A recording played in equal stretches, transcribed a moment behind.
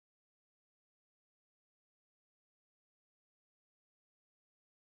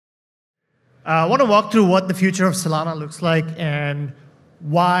I want to walk through what the future of Solana looks like and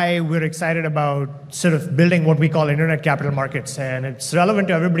why we're excited about sort of building what we call internet capital markets. And it's relevant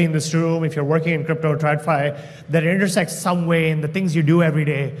to everybody in this room. If you're working in crypto or TradFi, that it intersects some way in the things you do every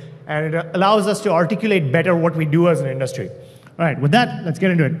day. And it allows us to articulate better what we do as an industry. All right, with that, let's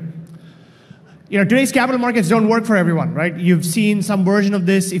get into it. Today's capital markets don't work for everyone, right? You've seen some version of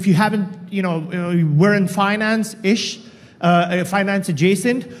this. If you haven't, we're in finance-ish, finance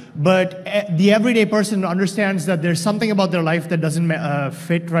adjacent, but the everyday person understands that there's something about their life that doesn't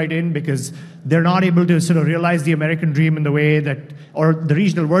fit right in because they're not able to sort of realize the American dream in the way that, or the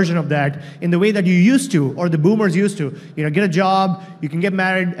regional version of that, in the way that you used to, or the boomers used to. Get a job, you can get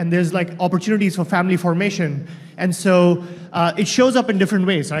married, and there's like opportunities for family formation. And so it shows up in different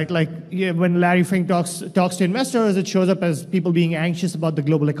ways, right? Like when Larry Fink talks to investors, it shows up as people being anxious about the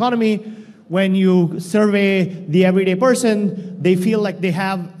global economy. When you survey the everyday person, they feel like they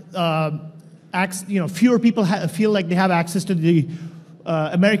have, fewer people feel like they have access to the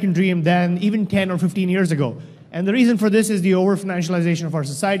American dream than even 10 or 15 years ago. And the reason for this is the over-financialization of our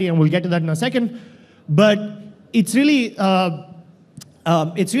society, and we'll get to that in a second. But it's really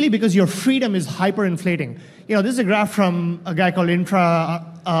because your freedom is hyperinflating. This is a graph from a guy called Intra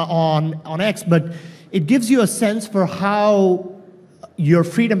on X, but it gives you a sense for how your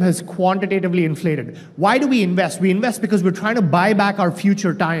freedom has quantitatively inflated. Why do we invest? We invest because we're trying to buy back our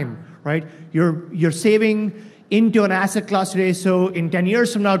future time, right? You're saving into an asset class today, so in 10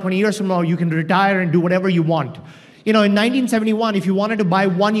 years from now, 20 years from now, you can retire and do whatever you want. In 1971, if you wanted to buy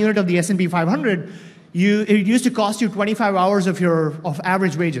 1 unit of the S&P 500, it used to cost you 25 hours of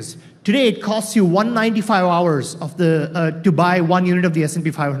average wages. Today, it costs you 195 hours to buy 1 unit of the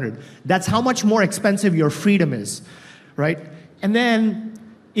S&P 500. That's how much more expensive your freedom is, right? And then,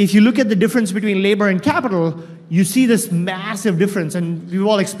 if you look at the difference between labor and capital, you see this massive difference, and we've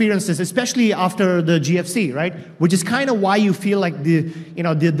all experienced this, especially after the GFC, right? Which is kind of why you feel like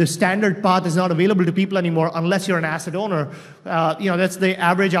the standard path is not available to people anymore unless you're an asset owner. That's the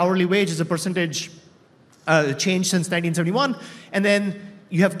average hourly wage as a percentage change since 1971, and then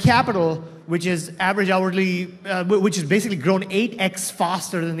you have capital, which is average hourly, which has basically grown 8x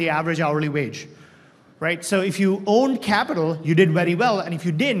faster than the average hourly wage. Right? So if you owned capital, you did very well, and if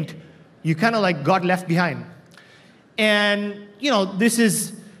you didn't, you kind of like got left behind. And this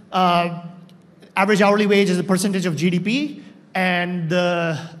is average hourly wage as a percentage of GDP, and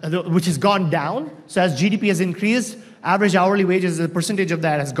which has gone down. So as GDP has increased, average hourly wage as a percentage of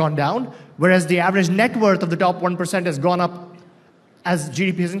that has gone down, whereas the average net worth of the top 1% has gone up as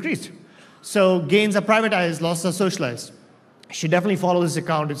GDP has increased. So gains are privatized, losses are socialized. You should definitely follow this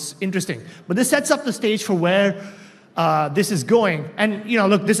account. It's interesting. But this sets up the stage for where this is going. And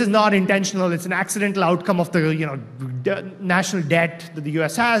look, this is not intentional. It's an accidental outcome of the national debt that the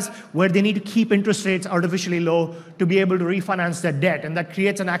US has, where they need to keep interest rates artificially low to be able to refinance that debt. And that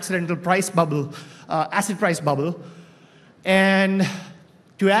creates an accidental price bubble, asset price bubble. And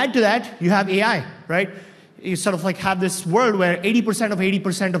to add to that, you have AI, right? You sort of like have this world where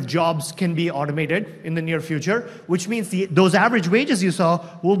 80% of jobs can be automated in the near future, which means those average wages you saw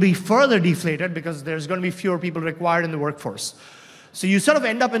will be further deflated because there's going to be fewer people required in the workforce. So you sort of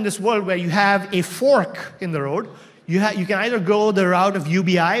end up in this world where you have a fork in the road. You can either go the route of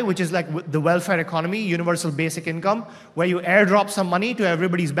UBI, which is like the welfare economy, universal basic income, where you airdrop some money to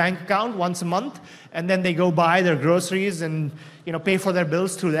everybody's bank account once a month, and then they go buy their groceries and pay for their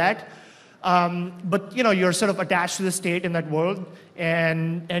bills through that. But you're sort of attached to the state in that world,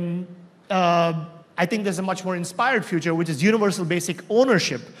 and I think there's a much more inspired future, which is universal basic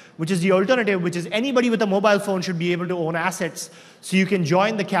ownership, which is the alternative, which is anybody with a mobile phone should be able to own assets, so you can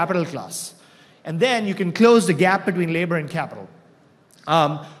join the capital class, and then you can close the gap between labor and capital.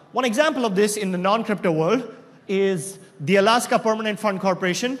 One example of this in the non-crypto world is the Alaska Permanent Fund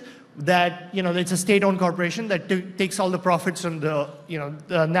Corporation. That it's a state-owned corporation that takes all the profits from the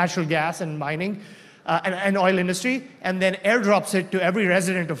natural gas and mining and oil industry, and then airdrops it to every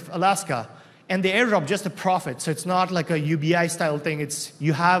resident of Alaska. And they airdrop just the profit, so it's not like a UBI style thing. It's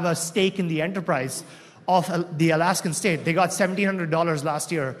you have a stake in the enterprise of the Alaskan state. They got $1,700 last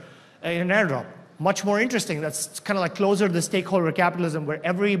year in an airdrop. Much more interesting. That's kind of like closer to the stakeholder capitalism, where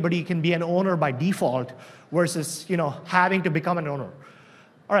everybody can be an owner by default versus having to become an owner.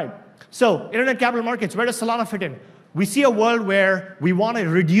 All right, so internet capital markets, where does Solana fit in? We see a world where we want to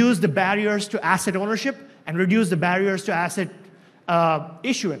reduce the barriers to asset ownership and reduce the barriers to asset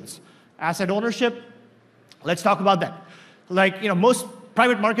issuance. Asset ownership, let's talk about that. Like, most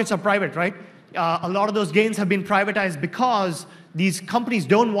private markets are private, right? A lot of those gains have been privatized because These companies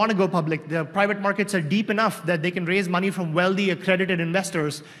don't want to go public. The private markets are deep enough that they can raise money from wealthy, accredited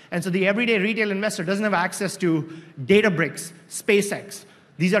investors. And so the everyday retail investor doesn't have access to Databricks, SpaceX.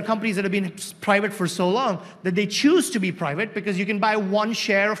 These are companies that have been private for so long that they choose to be private because you can buy one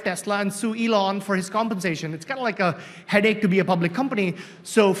share of Tesla and sue Elon for his compensation. It's kind of like a headache to be a public company,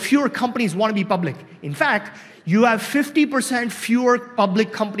 so fewer companies want to be public. In fact, you have 50% fewer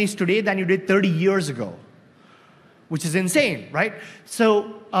public companies today than you did 30 years ago, which is insane, right?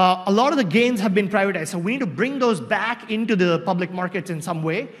 So a lot of the gains have been privatized. So we need to bring those back into the public markets in some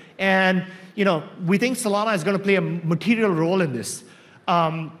way. And we think Solana is going to play a material role in this.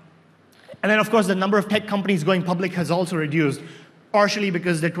 And then, of course, the number of tech companies going public has also reduced, partially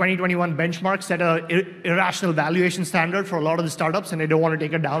because the 2021 benchmark set an irrational valuation standard for a lot of the startups, and they don't want to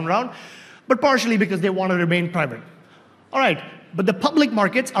take a down round, but partially because they want to remain private. All right, but the public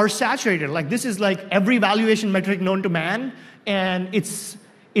markets are saturated. Like, this is like every valuation metric known to man, and I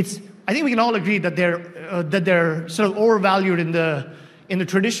think we can all agree that they're sort of overvalued in the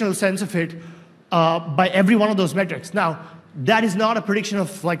traditional sense of it by every one of those metrics. Now, that is not a prediction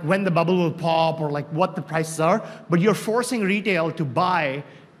of like when the bubble will pop or like what the prices are, but you're forcing retail to buy,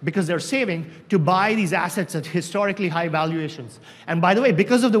 because they're saving, to buy these assets at historically high valuations. And by the way,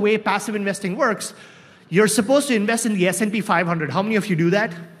 because of the way passive investing works, you're supposed to invest in the S&P 500. How many of you do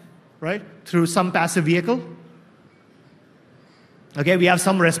that, right? Through some passive vehicle? Okay, we have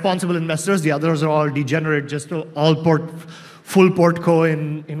some responsible investors. The others are all degenerate, just all full portco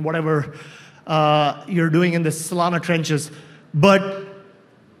in whatever you're doing in the Solana trenches. But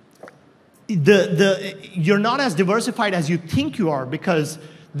you're not as diversified as you think you are, because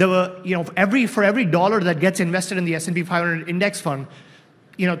for every dollar that gets invested in the S&P 500 index fund,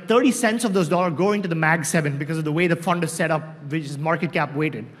 30 cents of those dollars go into the Mag 7 because of the way the fund is set up, which is market cap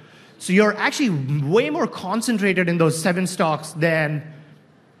weighted. So you're actually way more concentrated in those 7 stocks than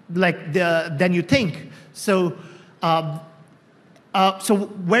you think. So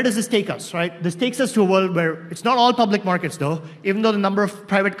where does this take us, right? This takes us to a world where it's not all public markets, though. Even though the number of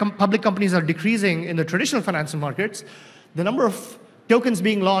public companies are decreasing in the traditional financial markets, the number of tokens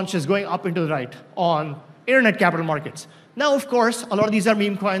being launched is going up into the right on internet capital markets. Now, of course, a lot of these are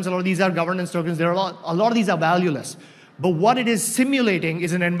meme coins, a lot of these are governance tokens, a lot of these are valueless. But what it is simulating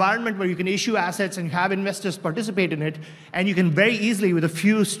is an environment where you can issue assets and have investors participate in it, and you can very easily, with a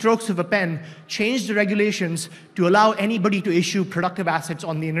few strokes of a pen, change the regulations to allow anybody to issue productive assets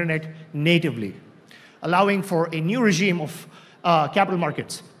on the internet natively, allowing for a new regime of capital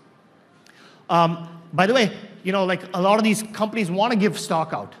markets. By the way, like a lot of these companies want to give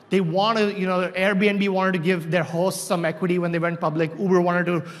stock out. They want to, Airbnb wanted to give their hosts some equity when they went public. Uber wanted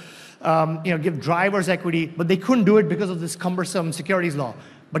to give drivers equity, but they couldn't do it because of this cumbersome securities law.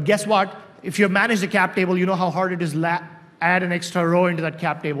 But guess what? If you manage the cap table, you know how hard it is to add an extra row into that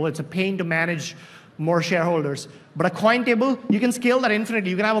cap table. It's a pain to manage more shareholders. But a coin table, you can scale that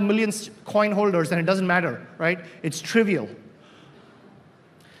infinitely. You can have 1 million coin holders, and it doesn't matter, right? It's trivial.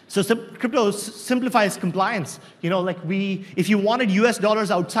 So crypto simplifies compliance. If you wanted US dollars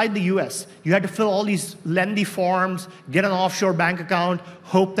outside the US, you had to fill all these lengthy forms, get an offshore bank account,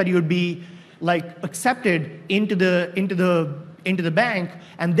 hope that you would be accepted into the bank,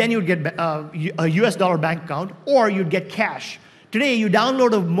 and then you'd get a US dollar bank account, or you'd get cash. Today, you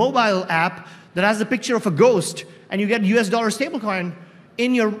download a mobile app that has a picture of a ghost, and you get US dollar stablecoin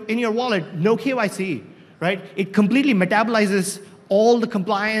in your wallet, no KYC, right? It completely metabolizes all the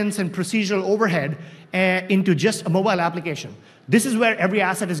compliance and procedural overhead into just a mobile application. This is where every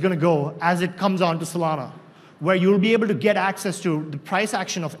asset is going to go as it comes onto Solana, where you'll be able to get access to the price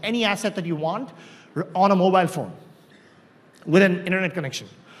action of any asset that you want on a mobile phone with an internet connection,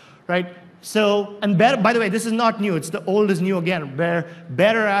 right? So, and by the way, this is not new. It's the old is new again, where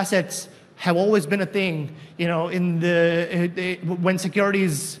bearer assets have always been a thing, when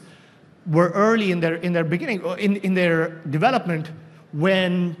securities were early in their beginning, in their development,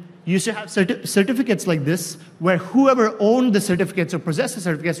 when you used to have certificates like this, where whoever owned the certificates or possessed the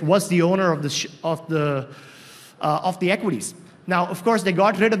certificates was the owner of the equities. Now, of course, they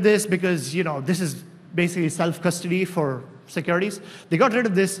got rid of this because this is basically self-custody for securities. They got rid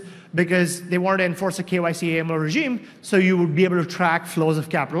of this because they wanted to enforce a KYC AML regime, so you would be able to track flows of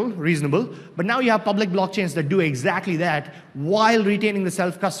capital, reasonable. But now you have public blockchains that do exactly that while retaining the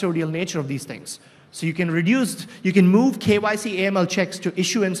self-custodial nature of these things. So you can move KYC AML checks to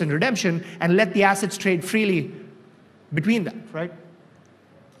issuance and redemption and let the assets trade freely between them, right?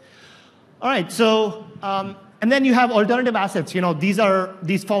 All right, so, and then you have alternative assets.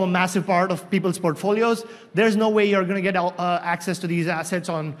 These form a massive part of people's portfolios. There's no way you're going to get access to these assets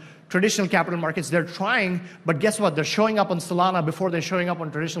on traditional capital markets. They're trying, but guess what? They're showing up on Solana before they're showing up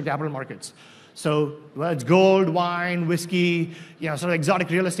on traditional capital markets. So well, it's gold, wine, whiskey, sort of exotic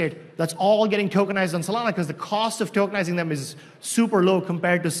real estate. That's all getting tokenized on Solana because the cost of tokenizing them is super low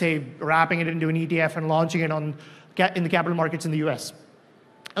compared to, say, wrapping it into an ETF and launching it in the capital markets in the US.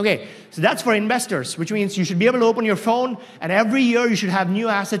 Okay, so that's for investors, which means you should be able to open your phone, and every year you should have new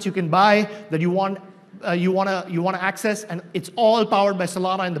assets you can buy that you want to access, and it's all powered by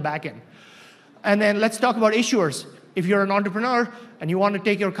Solana in the back end. And then let's talk about issuers. If you're an entrepreneur and you want to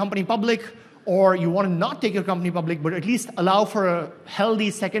take your company public, or you want to not take your company public, but at least allow for a healthy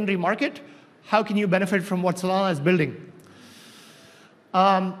secondary market, how can you benefit from what Solana is building?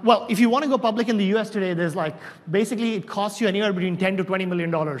 Well, if you want to go public in the US today, there's basically it costs you anywhere between $10 to $20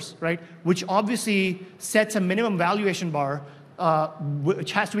 million, right? Which obviously sets a minimum valuation bar,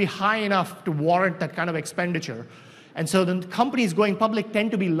 which has to be high enough to warrant that kind of expenditure. And so the companies going public tend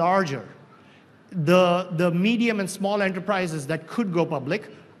to be larger. The medium and small enterprises that could go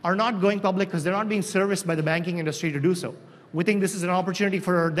public are not going public because they're not being serviced by the banking industry to do so. We think this is an opportunity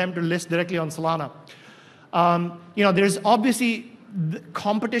for them to list directly on Solana. There's obviously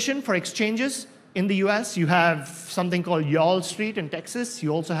competition for exchanges in the US. You have something called Wall Street in Texas.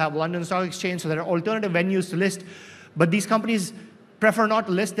 You also have London Stock Exchange, so there are alternative venues to list. But these companies prefer not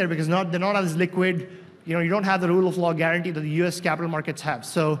to list there because they're not as liquid. You don't have the rule of law guarantee that the US capital markets have.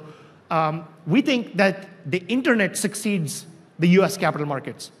 So we think that the internet succeeds the US capital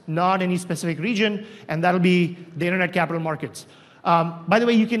markets, not any specific region, and that'll be the internet capital markets. By the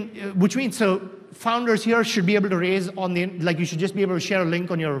way, which means, so founders here should be able to raise you should just be able to share a link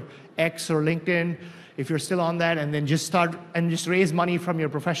on your X or LinkedIn, if you're still on that, and then just raise money from your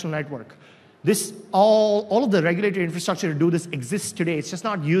professional network. All of the regulatory infrastructure to do this exists today. It's just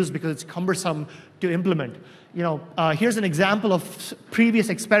not used because it's cumbersome to implement. Here's an example of previous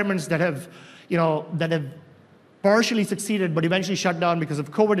experiments that have partially succeeded, but eventually shut down because of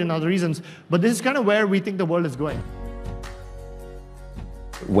COVID and other reasons. But this is kind of where we think the world is going.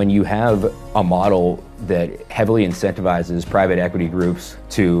 When you have a model that heavily incentivizes private equity groups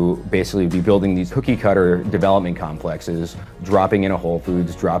to basically be building these cookie cutter development complexes, dropping in a Whole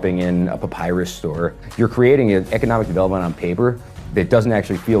Foods, dropping in a papyrus store, you're creating an economic development on paper that doesn't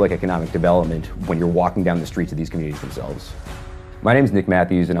actually feel like economic development when you're walking down the streets of these communities themselves. My name is Nick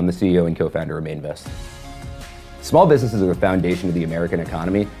Matthews, and I'm the CEO and co-founder of Mainvest. Small businesses are the foundation of the American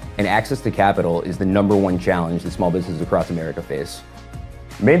economy, and access to capital is the #1 challenge that small businesses across America face.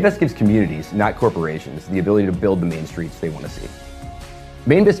 Mainvest gives communities, not corporations, the ability to build the main streets they want to see.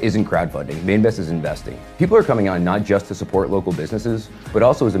 Mainvest isn't crowdfunding, Mainvest is investing. People are coming on not just to support local businesses, but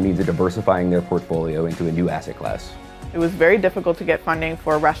also as a means of diversifying their portfolio into a new asset class. It was very difficult to get funding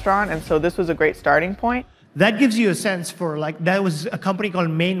for a restaurant, and so this was a great starting point. That gives you a sense for, that was a company called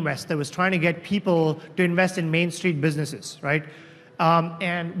Mainvest that was trying to get people to invest in Main Street businesses, right?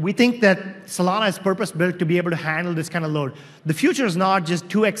 And we think that Solana is purpose-built to be able to handle this kind of load. The future is not just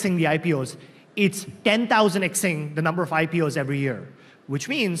 2xing the IPOs. It's 10,000xing the number of IPOs every year, which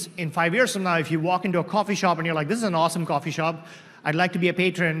means in 5 years from now, if you walk into a coffee shop and you're like, this is an awesome coffee shop, I'd like to be a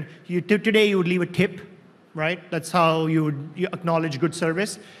patron, today you would leave a tip, right? That's how you acknowledge good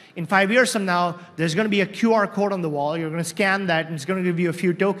service. In 5 years from now, there's going to be a QR code on the wall. You're going to scan that, and it's going to give you a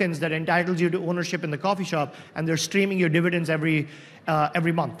few tokens that entitles you to ownership in the coffee shop, and they're streaming your dividends every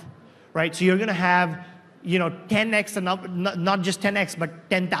month, right? So you're going to have 10x, not just 10x, but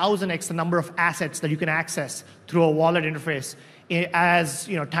 10,000x the number of assets that you can access through a wallet interface as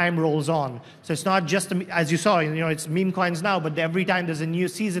time rolls on. So it's not just, as you saw, it's meme coins now, but every time there's a new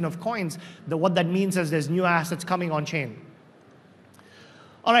season of coins, what that means is there's new assets coming on chain.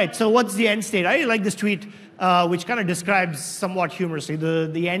 All right, so what's the end state? I really like this tweet, which kind of describes somewhat humorously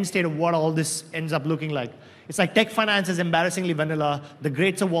the end state of what all this ends up looking like. It's like tech finance is embarrassingly vanilla. The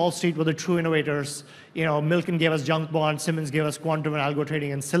greats of Wall Street were the true innovators. Milken gave us junk bonds, Simmons gave us quantum and algo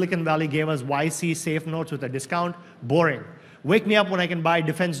trading, and Silicon Valley gave us YC safe notes with a discount. Boring. Wake me up when I can buy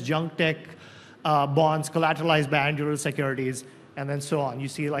defense junk tech bonds collateralized by anti-real securities, and then so on. You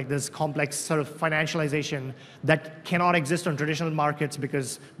see this complex sort of financialization that cannot exist on traditional markets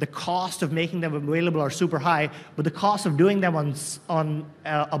because the cost of making them available are super high, but the cost of doing them on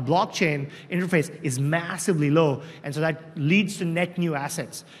a blockchain interface is massively low, and so that leads to net new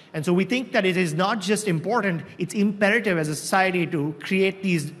assets. And so we think that it is not just important, it's imperative as a society to create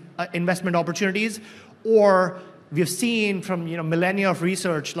these investment opportunities, or we've seen from millennia of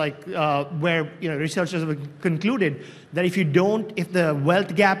research, like where researchers have concluded that if the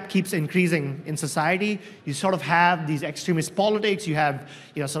wealth gap keeps increasing in society, you sort of have these extremist politics, you have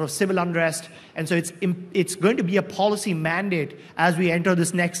sort of civil unrest, and so it's going to be a policy mandate as we enter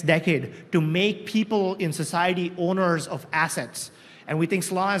this next decade to make people in society owners of assets. And we think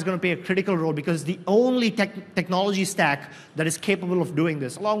Solana is going to play a critical role because the only technology stack that is capable of doing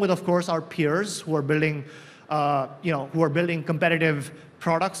this, along with, of course, our peers who are building competitive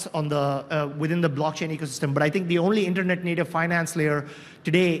products on within the blockchain ecosystem. But I think the only internet-native finance layer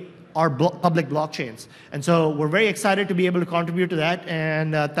today are public blockchains. And so we're very excited to be able to contribute to that.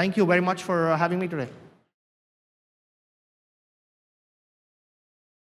 And thank you very much for having me today.